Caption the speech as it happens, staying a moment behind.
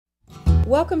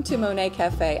Welcome to Monet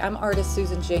Cafe. I'm artist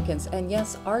Susan Jenkins, and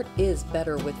yes, art is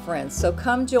better with friends. So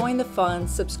come join the fun,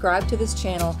 subscribe to this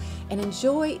channel, and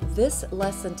enjoy this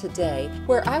lesson today,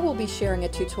 where I will be sharing a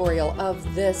tutorial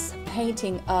of this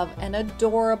painting of an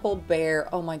adorable bear.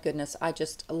 Oh my goodness, I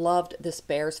just loved this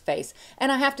bear's face.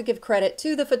 And I have to give credit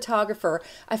to the photographer.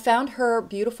 I found her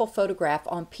beautiful photograph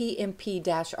on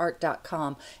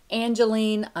pmp-art.com.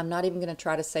 Angeline, I'm not even going to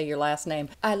try to say your last name.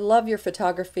 I love your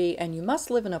photography, and you must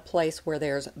live in a place where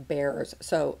there's bears,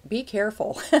 so be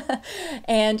careful.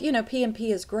 And you know,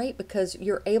 PMP is great because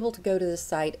you're able to go to the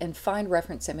site and find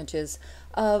reference images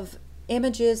of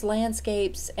images,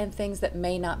 landscapes, and things that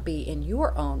may not be in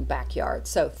your own backyard.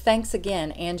 So thanks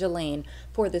again, Angeline,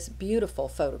 for this beautiful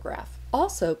photograph.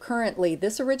 Also, currently,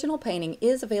 this original painting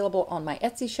is available on my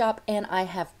Etsy shop, and I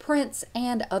have prints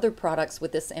and other products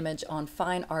with this image on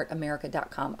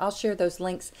fineartamerica.com. I'll share those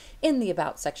links in the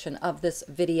About section of this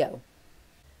video.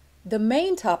 The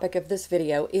main topic of this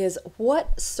video is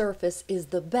what surface is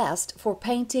the best for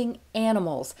painting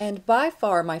animals. And by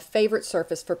far my favorite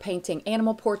surface for painting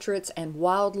animal portraits and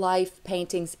wildlife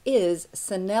paintings is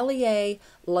Sennelier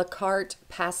La Carte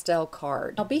pastel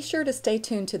card. Now be sure to stay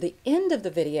tuned to the end of the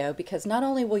video, because not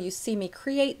only will you see me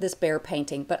create this bear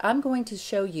painting, but I'm going to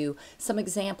show you some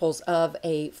examples of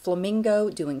a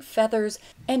flamingo doing feathers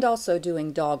and also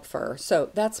doing dog fur. So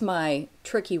that's my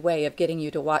tricky way of getting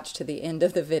you to watch to the end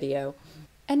of the video.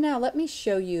 And now let me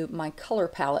show you my color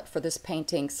palette for this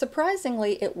painting.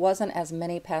 Surprisingly, it wasn't as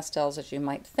many pastels as you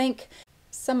might think.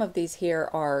 Some of these here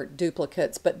are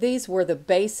duplicates, but these were the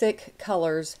basic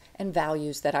colors and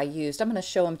values that I used. I'm going to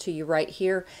show them to you right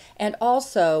here. And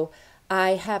also,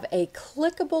 I have a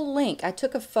clickable link. I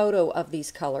took a photo of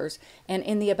these colors, and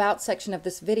in the About section of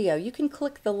this video, you can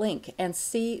click the link and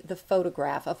see the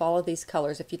photograph of all of these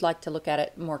colors if you'd like to look at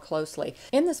it more closely.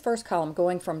 In this first column,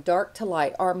 going from dark to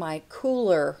light, are my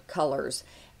cooler colors.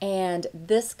 And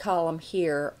this column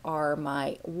here are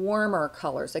my warmer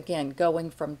colors, again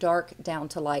going from dark down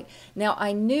to light. Now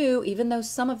I knew, even though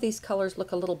some of these colors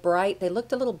look a little bright, they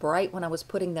looked a little bright when I was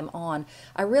putting them on,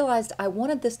 I realized I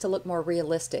wanted this to look more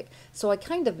realistic. So I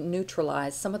kind of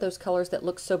neutralized some of those colors that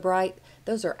look so bright.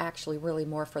 Those are actually really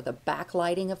more for the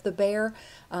backlighting of the bear.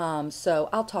 So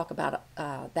I'll talk about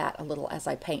that a little as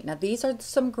I paint. Now these are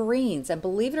some greens, and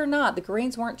believe it or not, the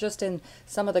greens weren't just in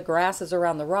some of the grasses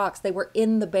around the rocks, they were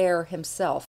in the bear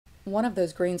himself. One of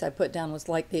those greens I put down was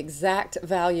like the exact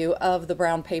value of the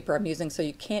brown paper I'm using, so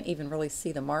you can't even really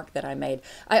see the mark that I made.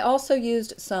 I also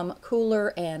used some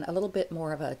cooler and a little bit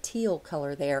more of a teal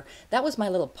color there. That was my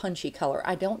little punchy color.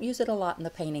 I don't use it a lot in the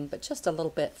painting, but just a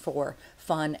little bit for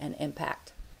fun and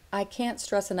impact. I can't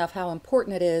stress enough how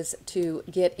important it is to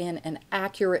get in an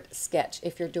accurate sketch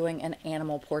if you're doing an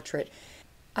animal portrait.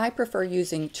 I prefer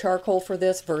using charcoal for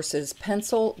this versus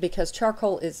pencil, because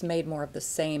charcoal is made more of the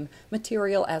same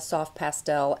material as soft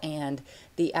pastel, and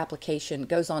the application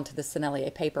goes onto the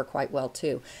Sennelier paper quite well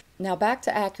too. Now back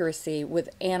to accuracy with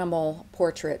animal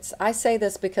portraits. I say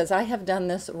this because I have done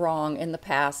this wrong in the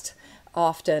past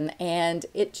often, and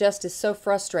it just is so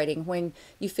frustrating when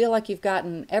you feel like you've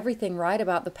gotten everything right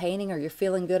about the painting, or you're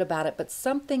feeling good about it, but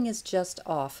something is just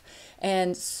off.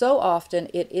 And so often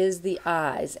it is the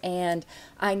eyes. And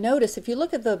I notice, if you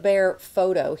look at the bear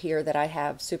photo here that I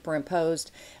have superimposed,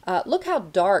 look how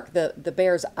dark the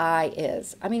bear's eye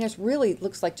is. I mean, it really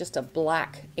looks like just a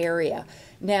black area.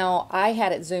 Now I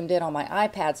had it zoomed in on my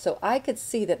iPad, so I could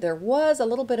see that there was a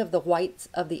little bit of the whites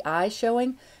of the eye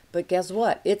showing. But guess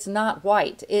what? It's not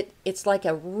white. It's like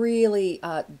a really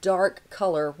dark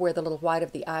color where the little white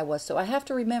of the eye was. So I have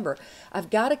to remember, I've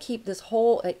got to keep this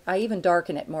whole, I even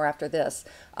darken it more after this.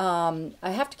 I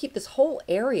have to keep this whole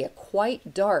area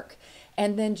quite dark,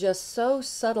 and then just so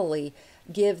subtly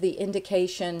give the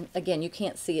indication. Again, you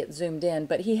can't see it zoomed in,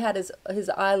 but he had his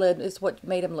eyelid is what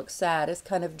made him look sad. It's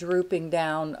kind of drooping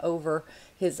down over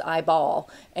his eyeball,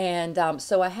 and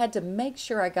so I had to make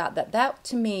sure I got that. That,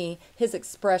 to me, his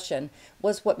expression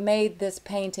was what made this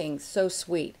painting so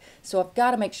sweet. So I've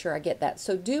got to make sure I get that.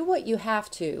 So do what you have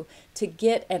to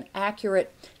get an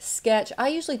accurate sketch. I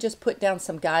usually just put down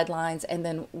some guidelines and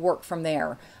then work from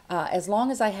there. As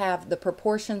long as I have the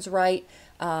proportions right,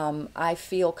 I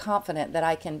feel confident that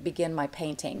I can begin my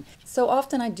painting. So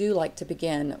often I do like to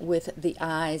begin with the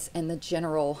eyes and the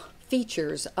general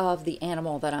features of the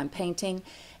animal that I'm painting.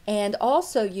 And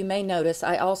also, you may notice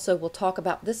I also will talk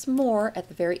about this more at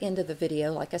the very end of the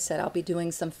video. Like I said, I'll be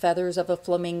doing some feathers of a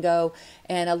flamingo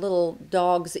and a little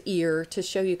dog's ear to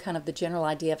show you kind of the general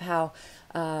idea of how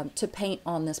to paint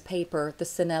on this paper, the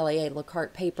Sennelier La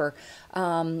Carte paper.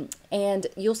 And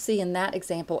you'll see in that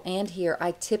example and here,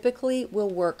 I typically will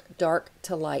work dark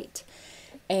to light.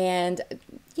 And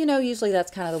you know, usually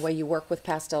that's kind of the way you work with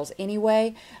pastels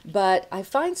anyway, but I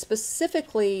find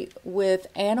specifically with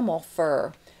animal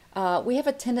fur, we have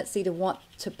a tendency to want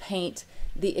to paint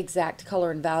the exact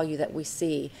color and value that we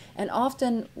see. And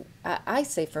often, I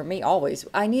say for me always,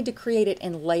 I need to create it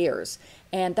in layers.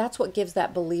 And that's what gives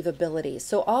that believability.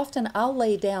 So often I'll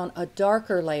lay down a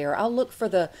darker layer. I'll look for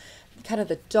the kind of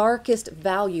the darkest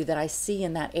value that I see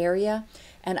in that area.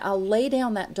 And I'll lay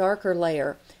down that darker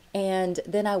layer. And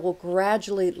then I will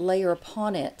gradually layer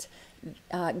upon it,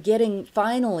 getting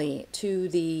finally to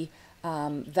the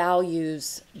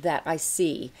values that I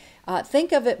see.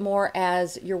 Think of it more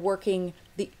as you're working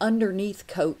the underneath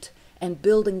coat and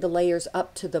building the layers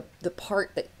up to the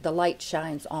part that the light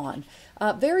shines on.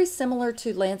 Very similar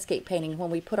to landscape painting.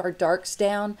 When we put our darks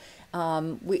down,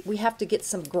 we have to get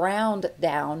some ground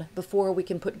down before we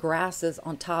can put grasses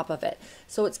on top of it.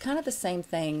 So it's kind of the same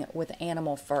thing with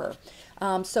animal fur.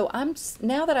 So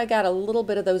now that I got a little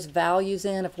bit of those values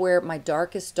in of where my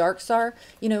darkest darks are,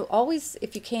 you know, always,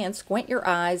 if you can, squint your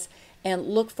eyes and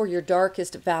look for your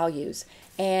darkest values.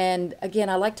 And again,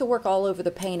 I like to work all over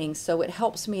the painting, so it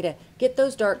helps me to get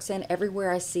those darks in everywhere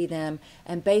I see them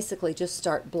and basically just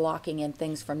start blocking in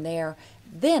things from there.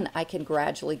 Then I can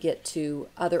gradually get to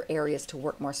other areas to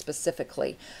work more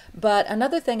specifically. But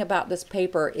another thing about this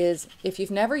paper is, if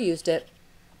you've never used it,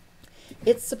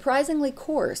 it's surprisingly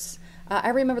coarse. I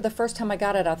remember the first time I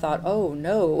got it, I thought, oh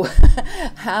no,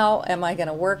 how am I going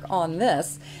to work on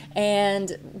this?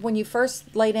 And when you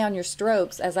first lay down your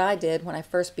strokes, as I did when I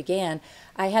first began,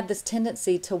 I had this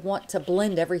tendency to want to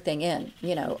blend everything in,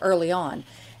 you know, early on.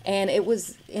 And it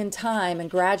was in time and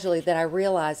gradually that I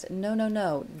realized,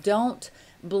 no, don't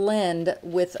blend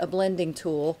with a blending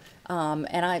tool.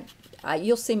 And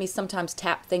you'll see me sometimes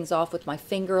tap things off with my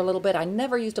finger a little bit. I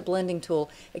never used a blending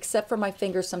tool except for my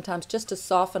fingers sometimes just to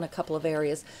soften a couple of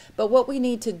areas. But what we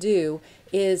need to do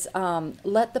is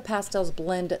let the pastels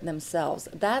blend themselves.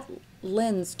 That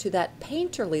lends to that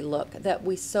painterly look that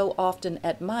we so often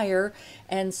admire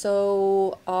and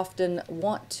so often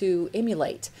want to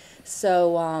emulate.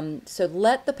 So, so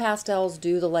let the pastels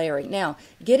do the layering. Now,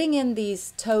 getting in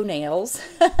these toenails,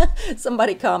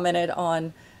 somebody commented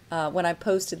on when I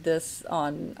posted this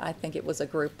on, I think it was a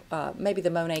group, maybe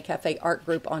the Monet Cafe art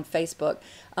group on Facebook.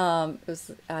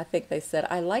 I think they said,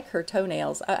 I like her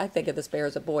toenails. I think of this bear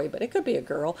as a boy, but it could be a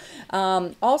girl.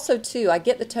 Also, too, I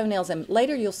get the toenails, and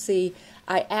later you'll see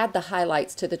I add the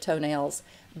highlights to the toenails.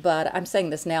 But I'm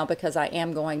saying this now because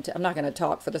I'm not going to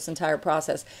talk for this entire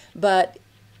process, but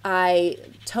I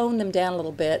tone them down a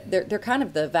little bit. They're kind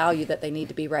of the value that they need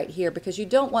to be right here, because you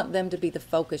don't want them to be the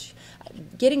focus.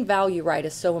 Getting value right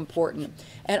is so important.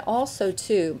 And also,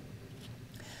 too,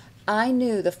 I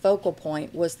knew the focal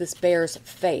point was this bear's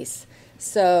face.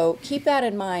 So keep that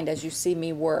in mind as you see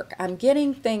me work. I'll get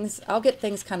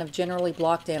things kind of generally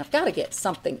blocked in. I've got to get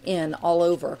something in all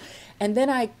over. And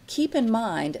then I keep in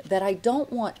mind that I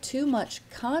don't want too much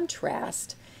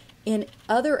contrast in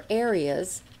other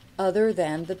areas other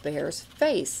than the bear's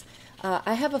face.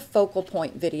 I have a focal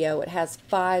point video. It has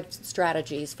 5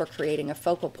 strategies for creating a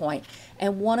focal point,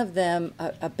 and one of them,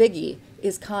 a biggie,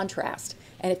 is contrast.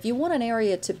 And if you want an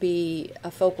area to be a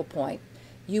focal point,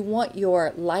 you want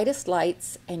your lightest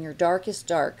lights and your darkest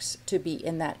darks to be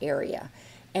in that area.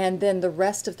 And then the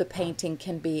rest of the painting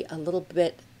can be a little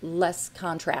bit less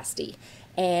contrasty.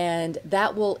 And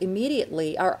that will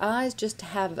immediately, our eyes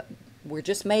we're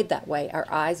just made that way. Our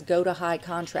eyes go to high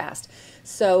contrast.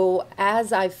 So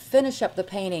as I finish up the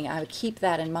painting, I keep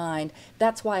that in mind.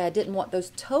 That's why I didn't want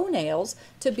those toenails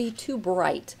to be too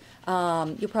bright.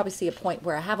 You'll probably see a point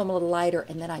where I have them a little lighter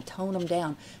and then I tone them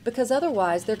down, because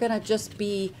otherwise they're going to just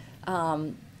be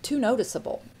too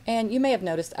noticeable. And you may have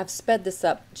noticed I've sped this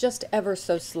up just ever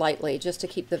so slightly just to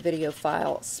keep the video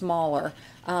file smaller.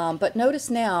 But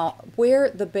notice now where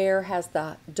the bear has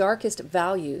the darkest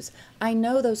values, I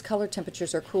know those color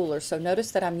temperatures are cooler. So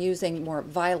notice that I'm using more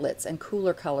violets and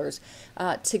cooler colors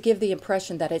to give the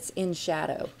impression that it's in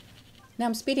shadow. Now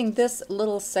I'm speeding this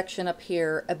little section up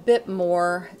here a bit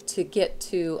more to get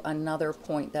to another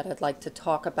point that I'd like to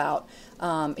talk about.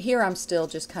 Here I'm still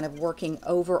just kind of working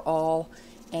overall.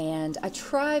 And I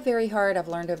try very hard, I've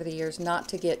learned over the years, not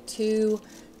to get too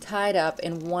tied up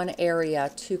in one area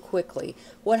too quickly.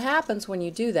 What happens when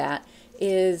you do that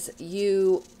is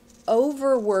you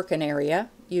overwork an area,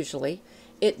 usually.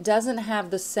 It doesn't have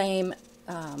the same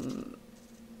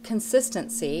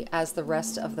consistency as the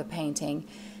rest of the painting.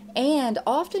 And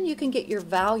often you can get your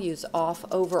values off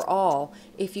overall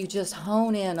if you just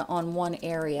hone in on one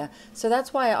area. So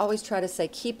that's why I always try to say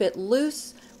keep it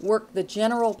loose, work the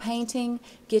general painting,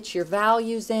 get your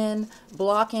values in,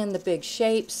 block in the big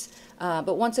shapes,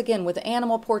 But once again, with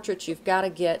animal portraits, you've got to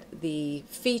get the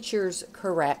features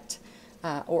correct,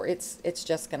 or it's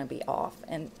just going to be off,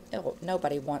 and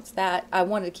nobody wants that. I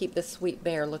wanted to keep this sweet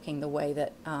bear looking the way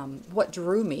that what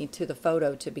drew me to the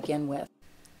photo to begin with.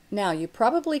 Now, you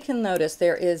probably can notice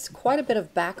there is quite a bit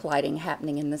of backlighting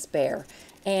happening in this bear,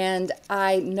 and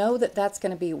I know that that's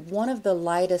going to be one of the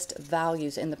lightest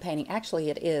values in the painting. Actually,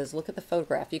 it is. Look at the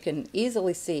photograph. You can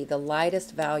easily see the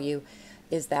lightest value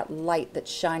is that light that's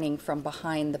shining from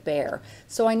behind the bear.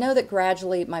 So I know that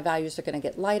gradually my values are going to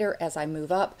get lighter as I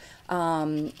move up.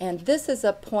 And this is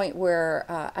a point where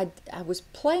I was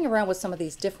playing around with some of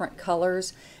these different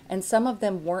colors, and some of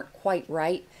them weren't quite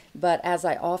right. But as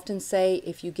I often say,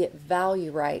 if you get value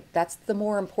right, that's the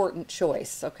more important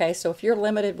choice, okay? So if you're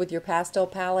limited with your pastel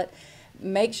palette,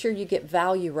 make sure you get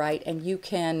value right, and you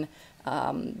can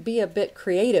be a bit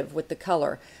creative with the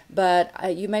color.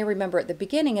 But you may remember at the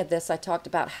beginning of this, I talked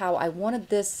about how I wanted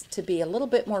this to be a little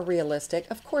bit more realistic.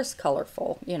 Of course,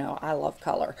 colorful. You know, I love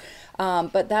color.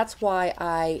 But that's why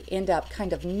I end up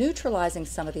kind of neutralizing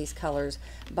some of these colors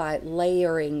by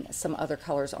layering some other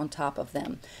colors on top of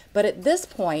them. But at this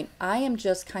point, I am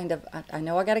just kind of, I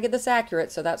know I got to get this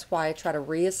accurate, so that's why I try to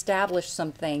reestablish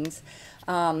some things.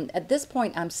 At this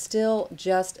point, I'm still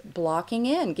just blocking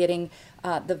in, getting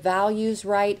the values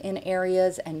right in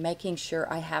areas and making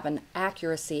sure I have an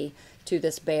accuracy to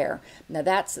this bear. Now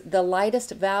that's the lightest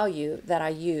value that I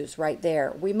use right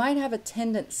there. We might have a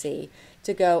tendency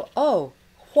to go, oh,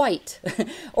 white,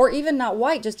 or even not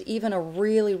white, just even a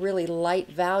really, really light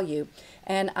value.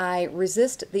 And I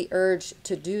resist the urge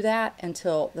to do that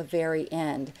until the very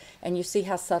end. And you see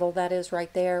how subtle that is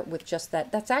right there with just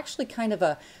that. That's actually kind of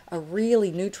a really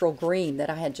neutral green that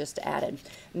I had just added.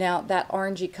 Now that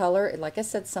orangey color, like I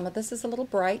said, some of this is a little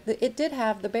bright.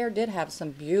 The bear did have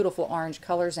some beautiful orange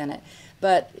colors in it,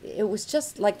 but it was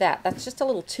just like that. That's just a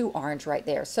little too orange right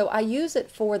there. So I use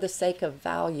it for the sake of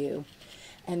value,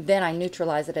 and then I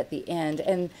neutralize it at the end.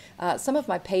 And some of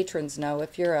my patrons know,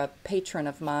 if you're a patron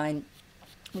of mine,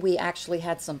 we actually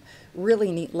had some really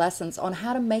neat lessons on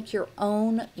how to make your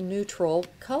own neutral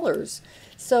colors.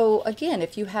 So again,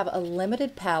 if you have a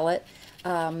limited palette,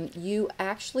 you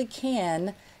actually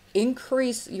can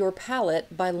increase your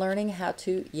palette by learning how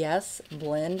to, yes,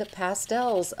 blend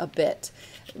pastels a bit.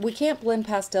 We can't blend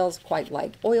pastels quite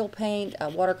like oil paint,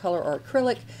 watercolor, or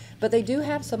acrylic, but they do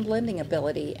have some blending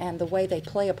ability and the way they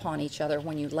play upon each other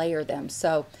when you layer them.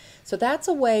 So that's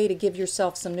a way to give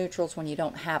yourself some neutrals when you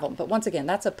don't have them. But once again,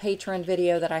 that's a patron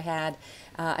video that I had.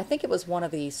 I think it was one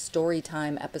of the story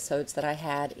time episodes that I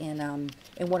had in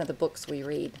one of the books we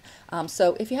read.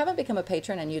 So if you haven't become a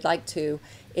patron and you'd like to,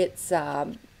 it's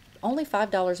only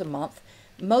 $5 a month.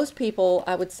 Most people,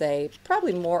 I would say,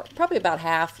 probably about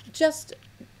half, just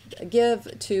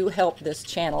give to help this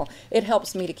channel. It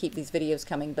helps me to keep these videos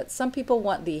coming, but some people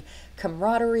want the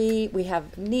camaraderie. We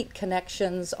have neat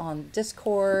connections on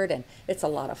Discord, and it's a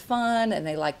lot of fun, and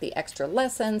they like the extra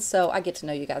lessons, so I get to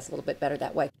know you guys a little bit better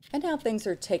that way. And now things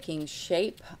are taking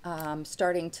shape.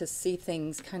 Starting to see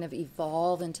things kind of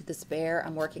evolve into this bear.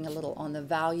 I'm working a little on the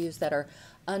values that are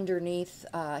underneath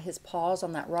his paws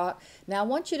on that rock. Now I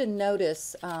want you to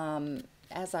notice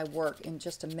as I work in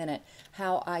just a minute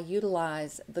how I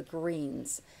utilize the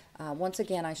greens. Once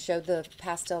again, I showed the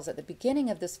pastels at the beginning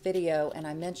of this video, and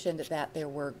I mentioned that there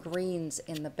were greens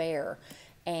in the bear,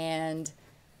 and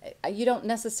you don't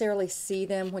necessarily see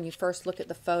them when you first look at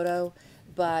the photo,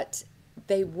 but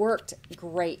they worked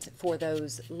great for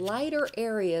those lighter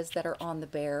areas that are on the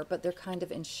bear, but they're kind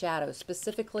of in shadow,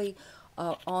 specifically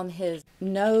on his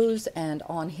nose and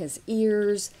on his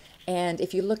ears. And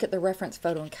if you look at the reference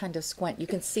photo and kind of squint, you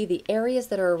can see the areas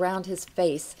that are around his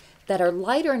face that are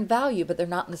lighter in value, but they're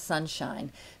not in the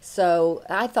sunshine. So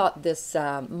I thought this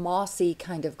mossy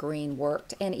kind of green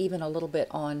worked, and even a little bit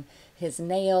on his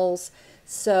nails.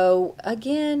 So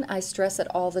again, I stress it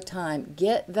all the time,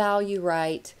 get value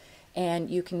right,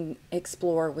 and you can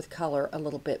explore with color a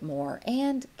little bit more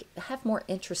and have more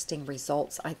interesting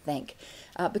results, I think.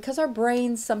 Because our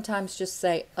brains sometimes just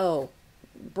say, oh,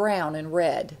 brown and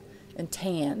red and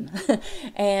tan.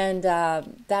 And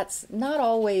that's not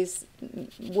always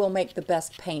will make the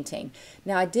best painting.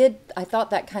 Now I thought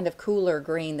that kind of cooler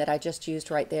green that I just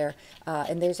used right there,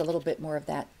 and there's a little bit more of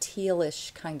that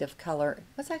tealish kind of color.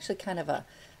 It's actually kind of a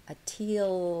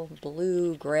teal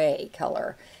blue gray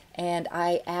color. And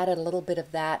I added a little bit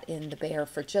of that in the bear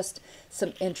for just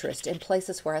some interest in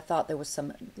places where I thought there was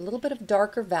some little bit of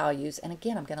darker values. And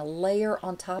again, I'm going to layer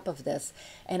on top of this,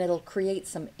 and it'll create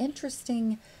some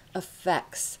interesting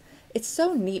effects. It's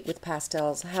so neat with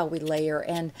pastels how we layer,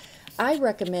 and I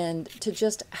recommend to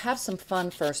just have some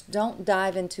fun first. Don't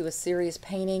dive into a serious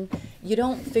painting. You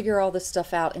don't figure all this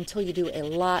stuff out until you do a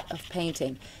lot of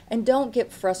painting. And don't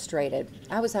get frustrated.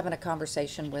 I was having a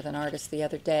conversation with an artist the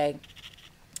other day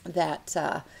that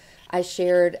I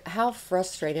shared how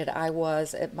frustrated I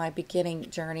was at my beginning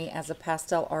journey as a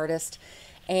pastel artist.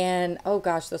 And oh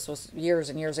gosh, this was years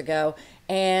and years ago.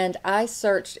 And I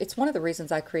searched, it's one of the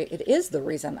reasons it is the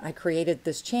reason I created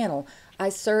this channel. I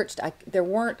searched, there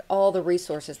weren't all the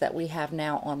resources that we have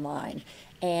now online.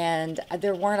 And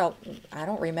there weren't, I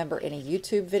don't remember any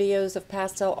YouTube videos of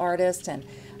pastel artists. And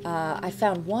I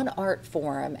found one art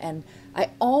forum, and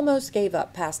I almost gave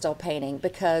up pastel painting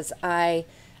because I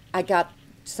got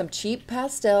some cheap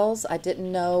pastels. I didn't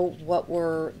know what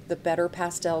were the better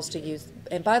pastels to use.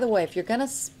 And by the way, if you're going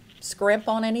to scrimp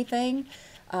on anything,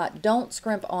 don't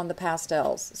scrimp on the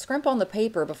pastels. Scrimp on the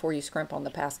paper before you scrimp on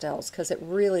the pastels, because it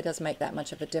really does make that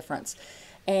much of a difference.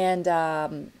 And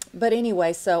but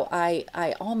anyway, so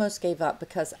I almost gave up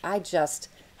because I just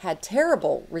had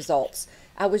terrible results.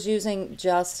 I was using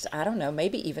just, I don't know,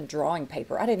 maybe even drawing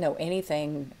paper. I didn't know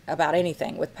anything about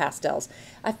anything with pastels.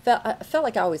 I felt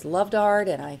like I always loved art,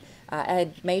 and I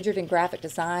had majored in graphic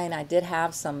design. I did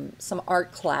have some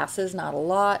art classes, not a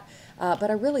lot, but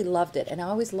I really loved it. And I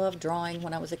always loved drawing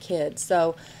when I was a kid.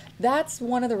 So that's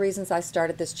one of the reasons I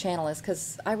started this channel, is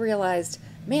because I realized,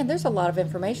 man, there's a lot of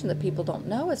information that people don't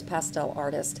know as pastel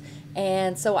artists.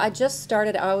 And so I just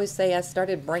started, I always say I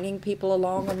started bringing people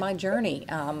along on my journey.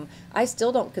 I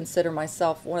still don't consider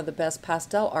myself one of the best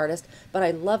pastel artists, but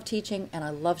I love teaching and I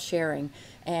love sharing.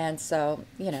 And so,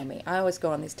 you know me, I always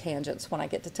go on these tangents when I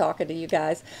get to talking to you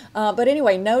guys. But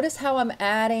anyway, notice how I'm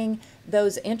adding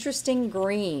those interesting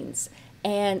greens,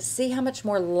 and see how much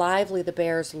more lively the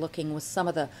bear is looking with some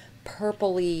of the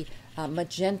purpley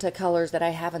magenta colors that I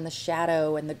have in the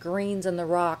shadow, and the greens in the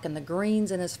rock, and the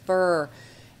greens in his fur.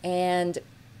 And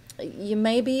you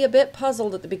may be a bit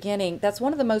puzzled at the beginning. That's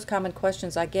one of the most common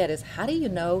questions I get, is how do you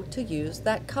know to use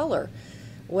that color?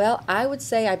 Well, I would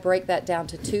say I break that down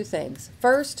to two things.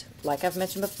 First, like I've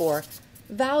mentioned before,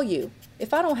 value.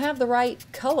 If I don't have the right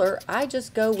color, I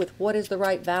just go with what is the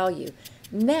right value.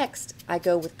 Next, I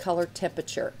go with color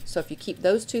temperature. So if you keep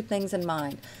those two things in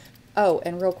mind. Oh,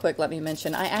 and real quick, let me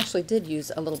mention, I actually did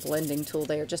use a little blending tool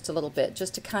there, just a little bit,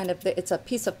 just to kind of, it's a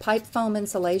piece of pipe foam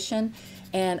insulation,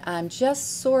 and I'm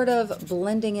just sort of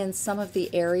blending in some of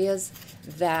the areas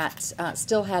that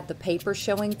still had the paper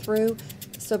showing through.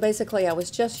 So basically, I was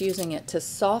just using it to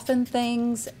soften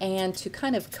things and to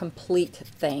kind of complete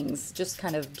things, just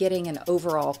kind of getting an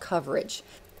overall coverage.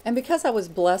 And because I was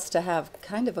blessed to have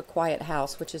kind of a quiet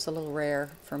house, which is a little rare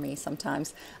for me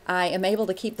sometimes, I am able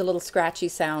to keep the little scratchy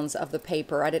sounds of the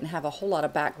paper. I didn't have a whole lot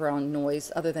of background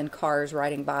noise other than cars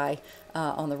riding by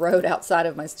on the road outside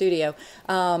of my studio.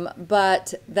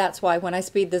 But that's why when I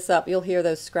speed this up, you'll hear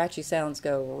those scratchy sounds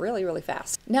go really, really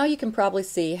fast. Now you can probably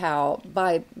see how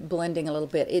by blending a little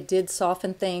bit, it did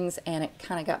soften things, and it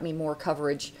kind of got me more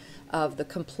coverage of the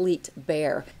complete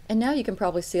bear. And now you can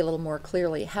probably see a little more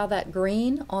clearly how that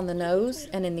green on the nose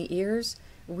and in the ears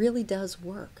really does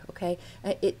work, okay?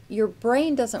 Your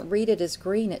brain doesn't read it as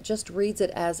green, it just reads it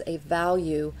as a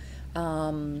value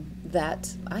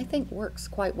that I think works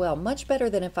quite well, much better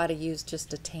than if I'd have used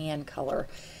just a tan color.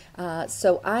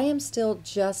 So I am still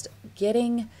just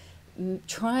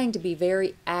trying to be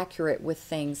very accurate with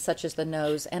things such as the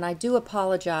nose, and I do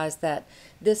apologize that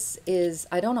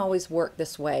I don't always work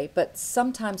this way, but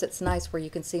sometimes it's nice where you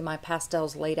can see my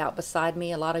pastels laid out beside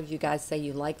me. A lot of you guys say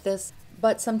you like this,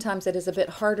 but sometimes it is a bit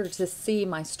harder to see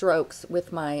my strokes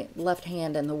with my left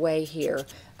hand in the way here.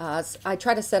 I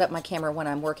try to set up my camera when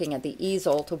I'm working at the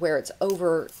easel to where it's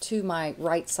over to my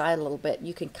right side a little bit.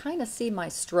 You can kind of see my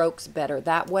strokes better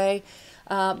that way.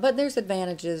 But there's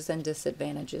advantages and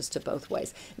disadvantages to both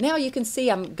ways. Now you can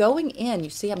see I'm going in, you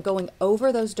see I'm going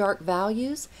over those dark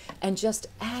values and just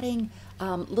adding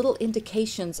little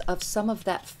indications of some of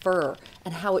that fur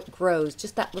and how it grows,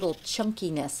 just that little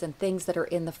chunkiness and things that are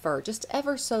in the fur, just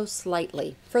ever so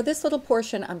slightly. For this little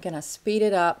portion, I'm going to speed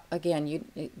it up.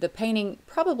 Again, the painting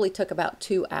probably took about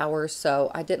 2 hours, so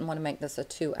I didn't want to make this a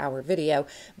 2-hour video,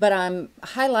 but I'm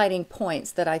highlighting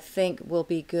points that I think will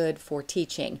be good for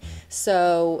teaching.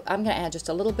 So I'm going to add just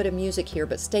a little bit of music here,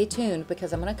 but stay tuned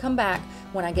because I'm going to come back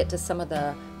when I get to some of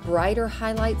the brighter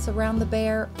highlights around the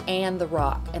bear and the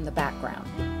rock and the background.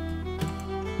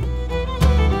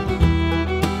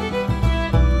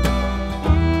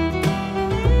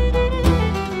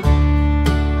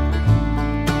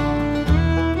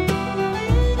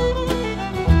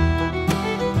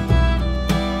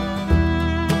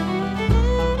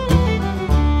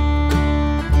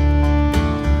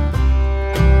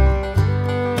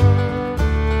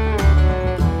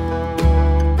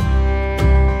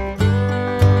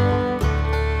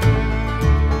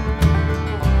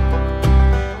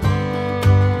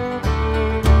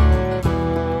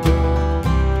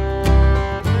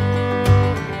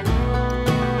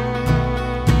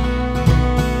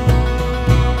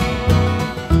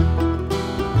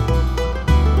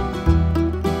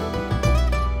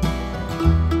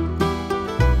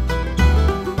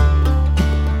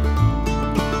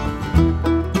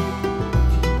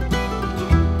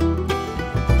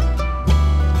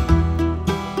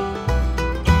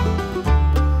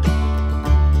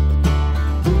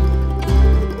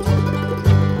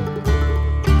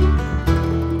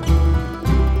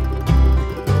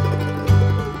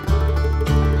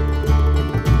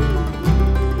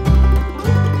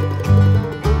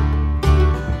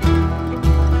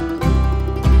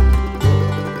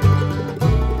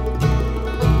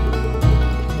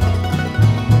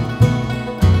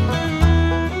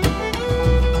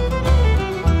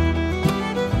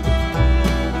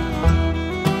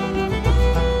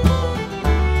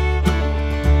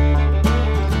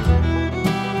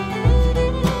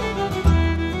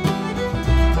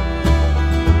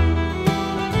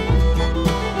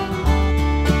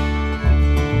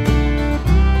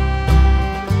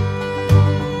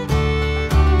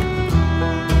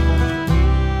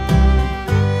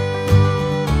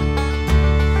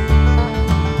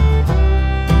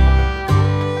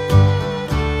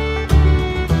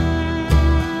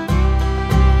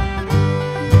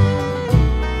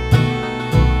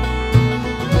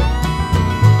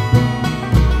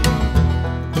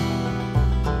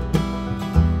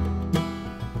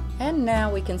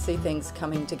 can see things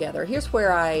coming together. Here's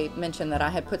where I mentioned that I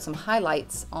had put some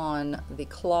highlights on the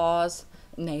claws,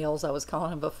 nails I was calling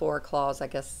them before, claws I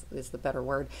guess is the better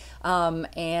word,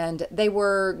 and they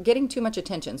were getting too much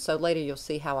attention, so later you'll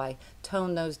see how I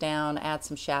tone those down, add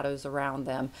some shadows around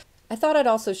them. I thought I'd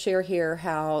also share here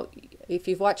how, if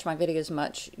you've watched my videos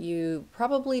much, you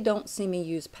probably don't see me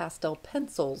use pastel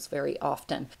pencils very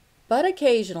often. But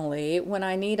occasionally, when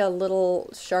I need a little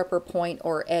sharper point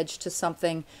or edge to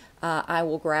something, I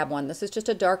will grab one. This is just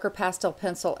a darker pastel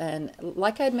pencil, and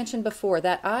like I had mentioned before,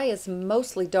 that eye is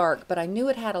mostly dark, but I knew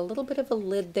it had a little bit of a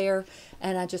lid there,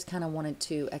 and I just kind of wanted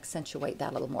to accentuate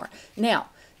that a little more. Now,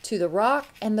 to the rock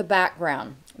and the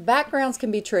background. Backgrounds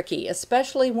can be tricky,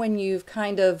 especially when you've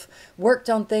kind of worked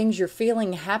on things, you're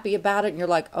feeling happy about it, and you're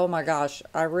like, oh my gosh,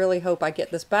 I really hope I get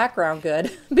this background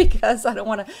good because I don't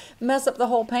want to mess up the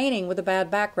whole painting with a bad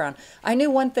background. I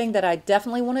knew one thing that I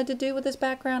definitely wanted to do with this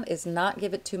background is not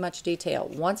give it too much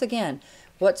detail. Once again,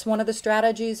 what's one of the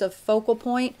strategies of focal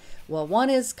point? Well, one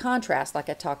is contrast, like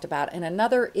I talked about, and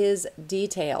another is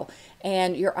detail.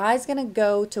 And your eye's going to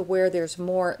go to where there's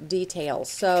more detail.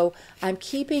 So I'm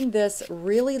keeping this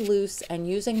really loose and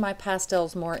using my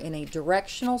pastels more in a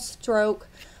directional stroke,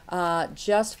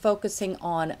 just focusing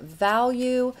on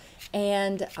value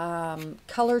and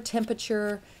color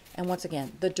temperature, and once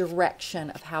again, the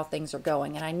direction of how things are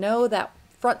going. And I know that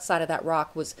front side of that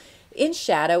rock was in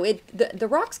shadow. The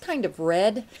rock's kind of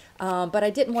red, but I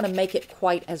didn't want to make it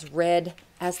quite as red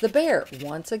as the bear.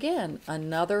 Once again,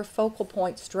 another focal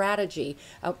point strategy.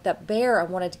 That bear, I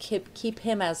wanted to keep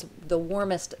him as the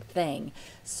warmest thing.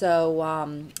 So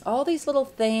all these little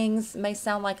things may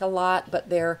sound like a lot, but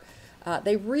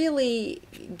they really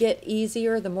get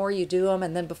easier the more you do them,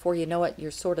 and then before you know it,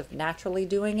 you're sort of naturally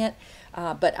doing it.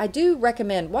 But I do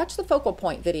recommend, watch the focal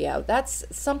point video. That's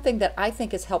something that I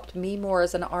think has helped me more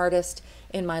as an artist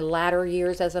in my latter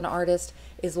years as an artist,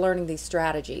 is learning these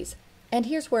strategies. And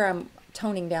here's where I'm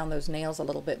toning down those nails a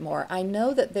little bit more. I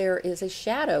know that there is a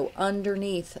shadow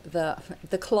underneath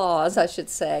the claws, I should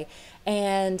say,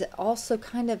 and also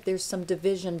kind of there's some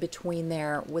division between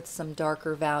there with some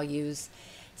darker values.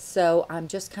 So I'm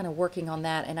just kind of working on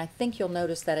that, and I think you'll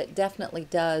notice that it definitely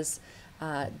does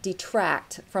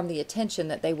detract from the attention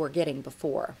that they were getting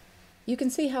before. You can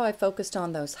see how I focused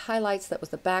on those highlights. That was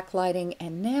the backlighting,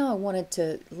 and now I wanted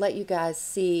to let you guys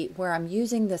see where I'm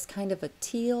using this kind of a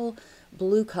teal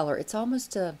blue color. It's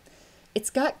almost it's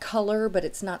got color, but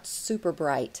it's not super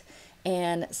bright.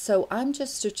 And so I'm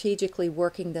just strategically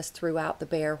working this throughout the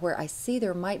bear, where I see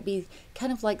there might be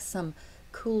kind of like some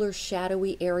cooler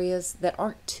shadowy areas that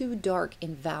aren't too dark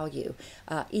in value,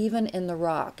 even in the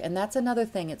rock. And that's another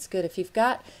thing. It's good if you've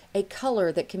got a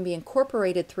color that can be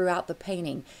incorporated throughout the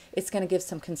painting. It's going to give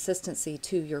some consistency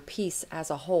to your piece as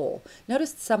a whole.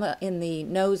 Notice some in the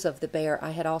nose of the bear,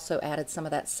 I had also added some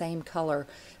of that same color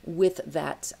with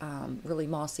that really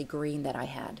mossy green that I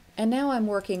had. And now I'm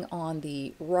working on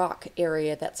the rock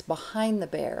area that's behind the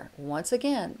bear. Once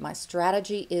again, my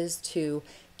strategy is to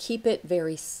keep it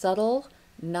very subtle,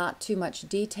 not too much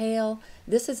detail.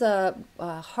 This is a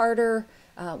harder,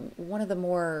 one of the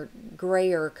more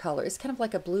grayer colors. It's kind of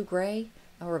like a blue gray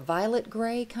or a violet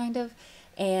gray kind of.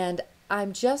 And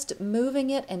I'm just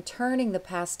moving it and turning the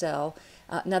pastel.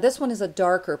 Now this one is a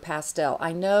darker pastel.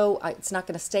 I know it's not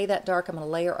going to stay that dark. I'm going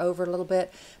to layer over a little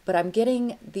bit, but I'm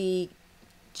getting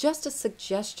just a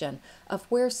suggestion of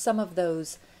where some of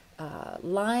those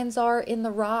lines are in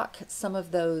the rock, some of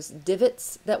those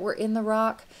divots that were in the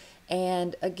rock.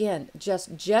 And again,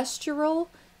 just gestural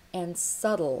and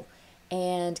subtle,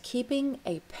 and keeping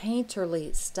a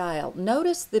painterly style.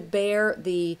 Notice the bear,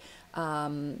 the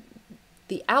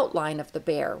outline of the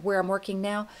bear where I'm working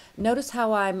now. Notice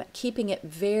how I'm keeping it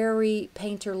very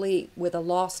painterly with a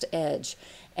lost edge.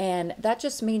 And that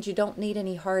just means you don't need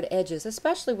any hard edges,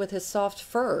 especially with his soft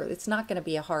fur. It's not going to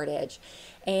be a hard edge.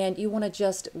 And you want to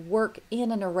just work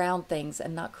in and around things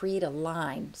and not create a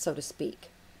line, so to speak.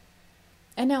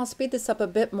 And now I'll speed this up a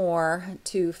bit more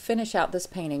to finish out this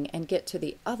painting and get to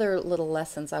the other little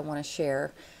lessons I want to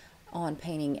share on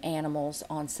painting animals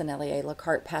on Sennelier La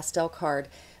Carte pastel card.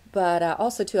 But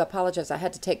also to apologize, I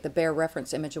had to take the bear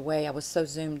reference image away. I was so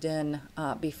zoomed in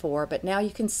before, but now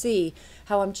you can see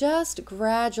how I'm just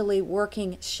gradually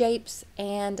working shapes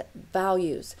and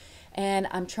values. And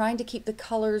I'm trying to keep the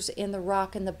colors in the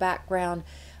rock in the background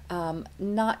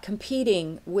not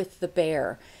competing with the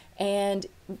bear. And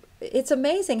it's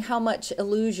amazing how much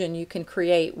illusion you can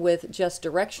create with just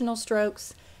directional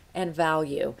strokes and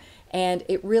value. And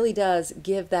it really does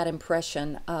give that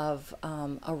impression of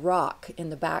a rock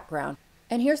in the background.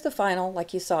 And here's the final,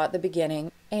 like you saw at the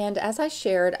beginning. And as I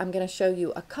shared, I'm going to show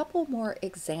you a couple more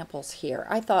examples here.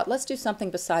 I thought, let's do something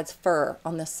besides fur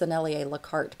on this Sennelier La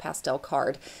Carte pastel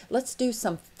card. Let's do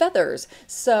some feathers.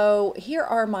 So here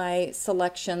are my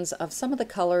selections of some of the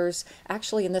colors.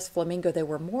 Actually, in this Flamingo, there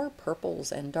were more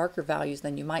purples and darker values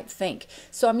than you might think.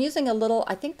 So I'm using a little,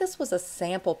 I think this was a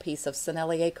sample piece of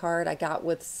Sennelier card I got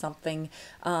with something,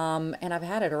 and I've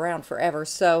had it around forever.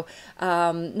 So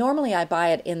normally I buy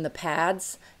it in the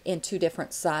pads in 2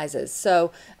 different sizes.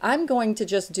 So I'm going to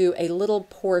just do a little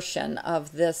portion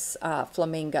of this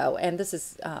Flamingo, and this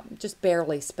is just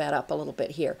barely sped up a little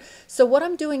bit here. So what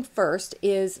I'm doing first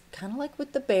is kind of like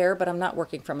with the bear, but I'm not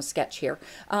working from a sketch here.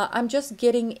 I'm just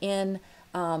getting in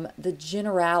the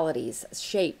generalities,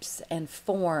 shapes and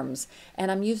forms, and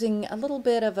I'm using a little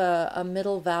bit of a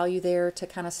middle value there to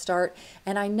kind of start.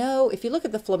 And I know if you look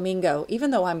at the Flamingo, even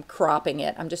though I'm cropping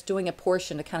it, I'm just doing a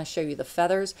portion to kind of show you the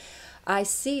feathers. I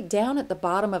see down at the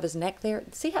bottom of his neck there,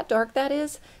 see how dark that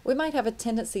is? We might have a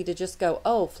tendency to just go,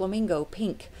 oh, Flamingo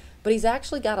pink. But he's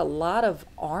actually got a lot of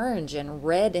orange and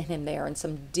red in him there and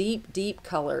some deep, deep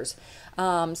colors.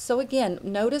 So again,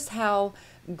 notice how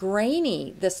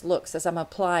grainy this looks as I'm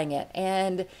applying it.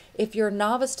 And if you're a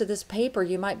novice to this paper,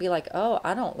 you might be like, oh,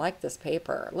 I don't like this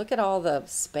paper. Look at all the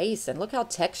space and look how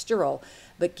textural.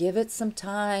 But give it some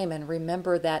time and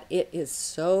remember that it is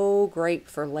so great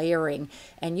for layering.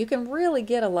 And you can really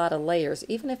get a lot of layers,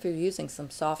 even if you're using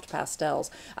some soft pastels.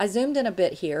 I zoomed in a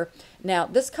bit here. Now,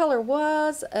 this color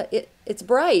was, it's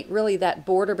bright, really, that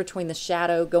border between the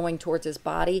shadow going towards his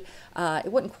body.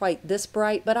 It wasn't quite this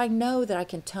bright, but I know that I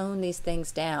can tone these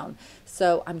things down.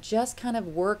 So I'm just kind of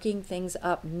working things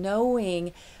up,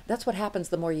 knowing that's what happens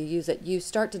the more you use it. You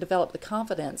start to develop the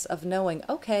confidence of knowing,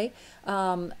 okay,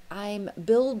 I'm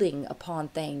building upon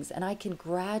things and I can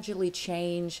gradually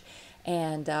change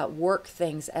and work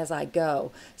things as I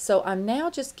go. So I'm now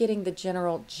just getting the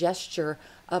general gesture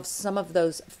of some of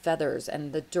those feathers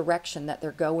and the direction that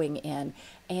they're going in.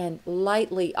 And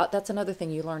lightly, that's another thing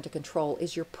you learn to control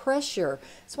is your pressure.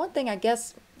 It's one thing I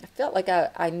guess I felt like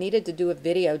I needed to do a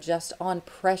video just on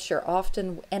pressure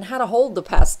often and how to hold the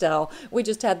pastel. We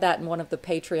just had that in one of the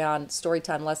Patreon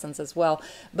Storytime lessons as well.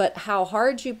 But how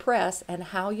hard you press and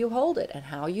how you hold it and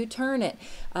how you turn it.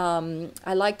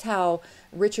 I liked how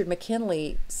Richard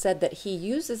McKinley said that he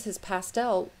uses his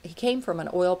pastel, he came from an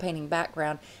oil painting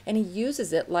background, and he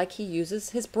uses it like he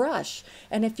uses his brush.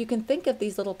 And if you can think of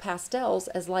these little pastels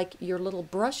as like your little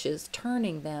brushes,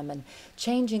 turning them and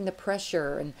changing the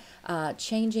pressure and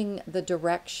changing the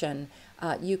direction,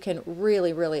 you can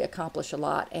really, really accomplish a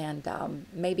lot and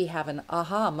maybe have an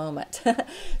aha moment.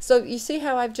 So you see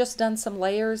how I've just done some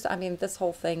layers? I mean, this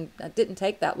whole thing didn't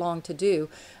take that long to do,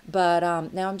 but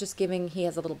now I'm just giving, he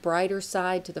has a little brighter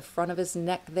side to the front of his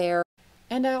neck there.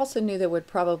 And I also knew there would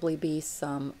probably be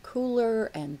some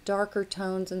cooler and darker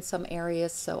tones in some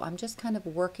areas, so I'm just kind of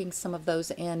working some of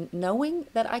those in, knowing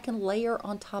that I can layer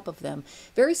on top of them.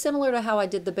 Very similar to how I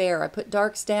did the bear. I put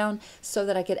darks down so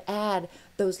that I could add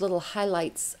those little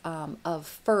highlights of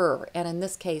fur, and in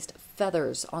this case,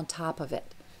 feathers on top of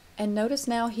it. And notice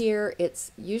now here,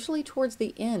 it's usually towards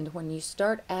the end when you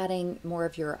start adding more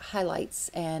of your highlights.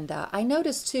 And I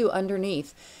noticed too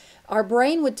underneath, our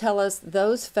brain would tell us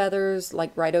those feathers,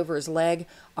 like right over his leg,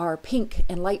 are pink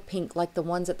and light pink like the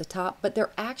ones at the top, but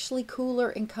they're actually cooler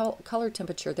in color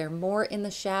temperature. They're more in the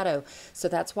shadow. So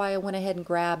that's why I went ahead and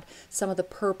grabbed some of the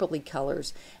purpley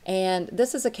colors. And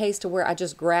this is a case to where I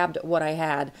just grabbed what I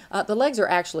had. The legs are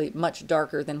actually much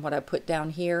darker than what I put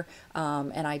down here,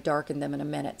 and I darkened them in a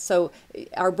minute. So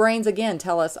our brains again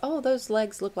tell us, oh, those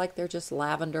legs look like they're just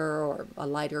lavender or a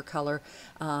lighter color.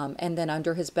 And then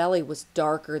under his belly was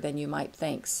darker than you might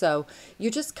think. So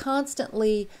you're just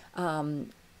constantly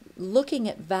looking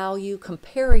at value,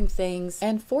 comparing things,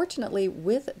 and fortunately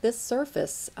with this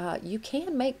surface you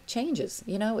can make changes.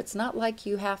 You know, it's not like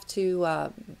you have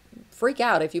to freak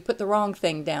out if you put the wrong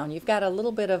thing down. You've got a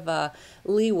little bit of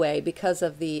leeway because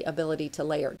of the ability to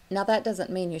layer. Now that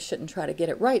doesn't mean you shouldn't try to get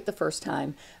it right the first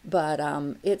time, but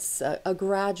it's a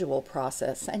gradual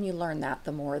process, and you learn that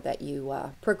the more that you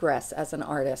progress as an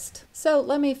artist. So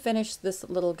let me finish this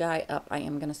little guy up. I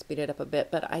am going to speed it up a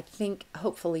bit, but I think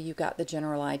hopefully you got the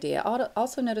general idea.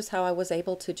 Also notice how I was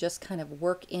able to just kind of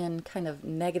work in kind of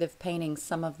negative painting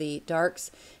some of the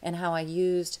darks, and how I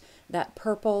used that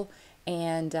purple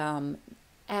and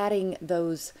adding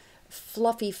those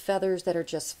fluffy feathers that are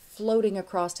just floating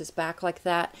across his back like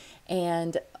that.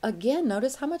 And again,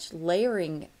 notice how much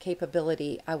layering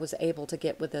capability I was able to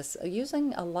get with this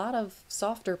using a lot of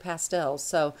softer pastels.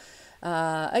 So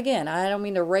again, I don't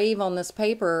mean to rave on this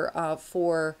paper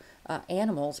for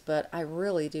animals, but I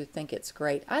really do think it's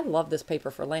great. I love this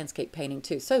paper for landscape painting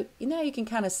too. So now you can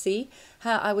kind of see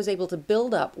how I was able to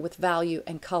build up with value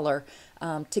and color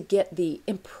to get the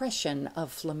impression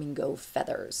of flamingo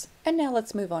feathers. And now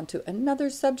let's move on to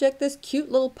another subject. This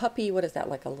cute little puppy, what is that,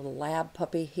 like a little lab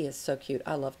puppy? He is so cute.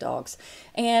 I love dogs.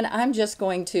 And I'm just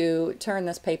going to turn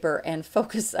this paper and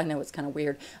focus, I know it's kind of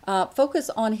weird,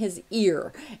 focus on his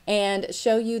ear and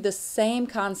show you the same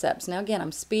concepts. Now again,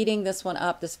 I'm speeding this one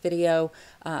up, this video.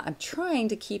 I'm trying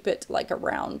to keep it like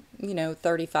around,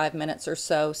 35 minutes or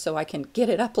so I can get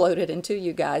it uploaded into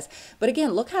you guys. But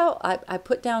again, look how I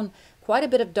put down quite a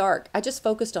bit of dark. I just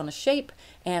focused on a shape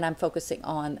and I'm focusing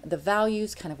on the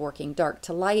values, kind of working dark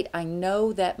to light. I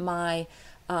know that my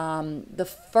the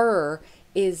fur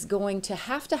is going to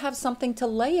have something to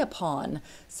lay upon.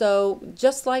 So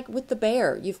just like with the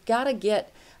bear, you've got to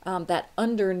get that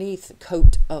underneath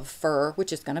coat of fur,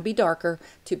 which is going to be darker,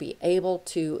 to be able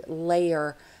to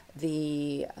layer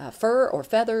the fur or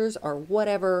feathers or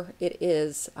whatever it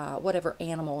is, whatever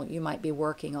animal you might be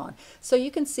working on. So you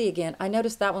can see again, I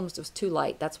noticed that one was too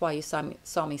light. That's why you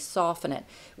saw me soften it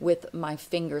with my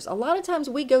fingers. A lot of times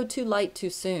we go too light too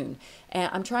soon, and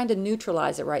I'm trying to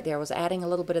neutralize it right there. I was adding a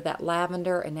little bit of that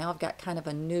lavender, and now I've got kind of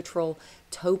a neutral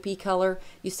taupey color.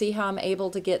 You see how I'm able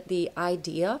to get the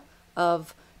idea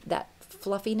of that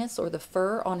fluffiness or the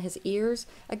fur on his ears.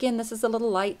 Again, this is a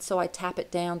little light, so I tap it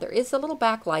down. There is a little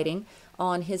backlighting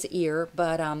on his ear,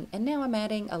 but and now I'm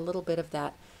adding a little bit of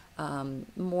that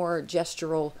more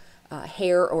gestural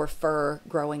hair or fur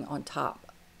growing on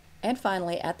top. And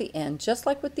finally, at the end, just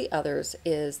like with the others,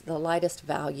 is the lightest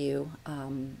value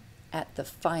at the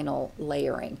final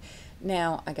layering.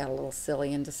 Now, I got a little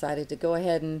silly and decided to go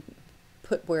ahead and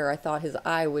put where I thought his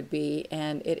eye would be,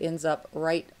 and it ends up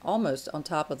right almost on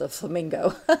top of the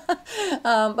flamingo.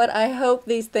 But I hope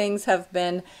these things have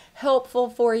been helpful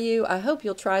for you. I hope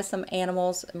you'll try some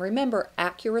animals. And remember,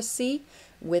 accuracy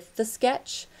with the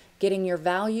sketch, getting your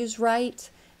values right,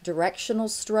 directional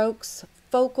strokes,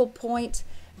 focal point.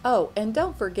 Oh, and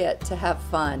don't forget to have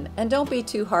fun, and don't be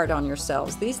too hard on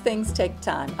yourselves. These things take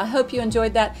time. I hope you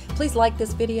enjoyed that. Please like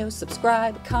this video,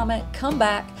 subscribe, comment, come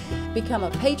back, become a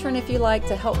patron if you like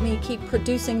to help me keep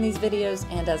producing these videos.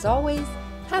 And as always,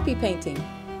 happy painting.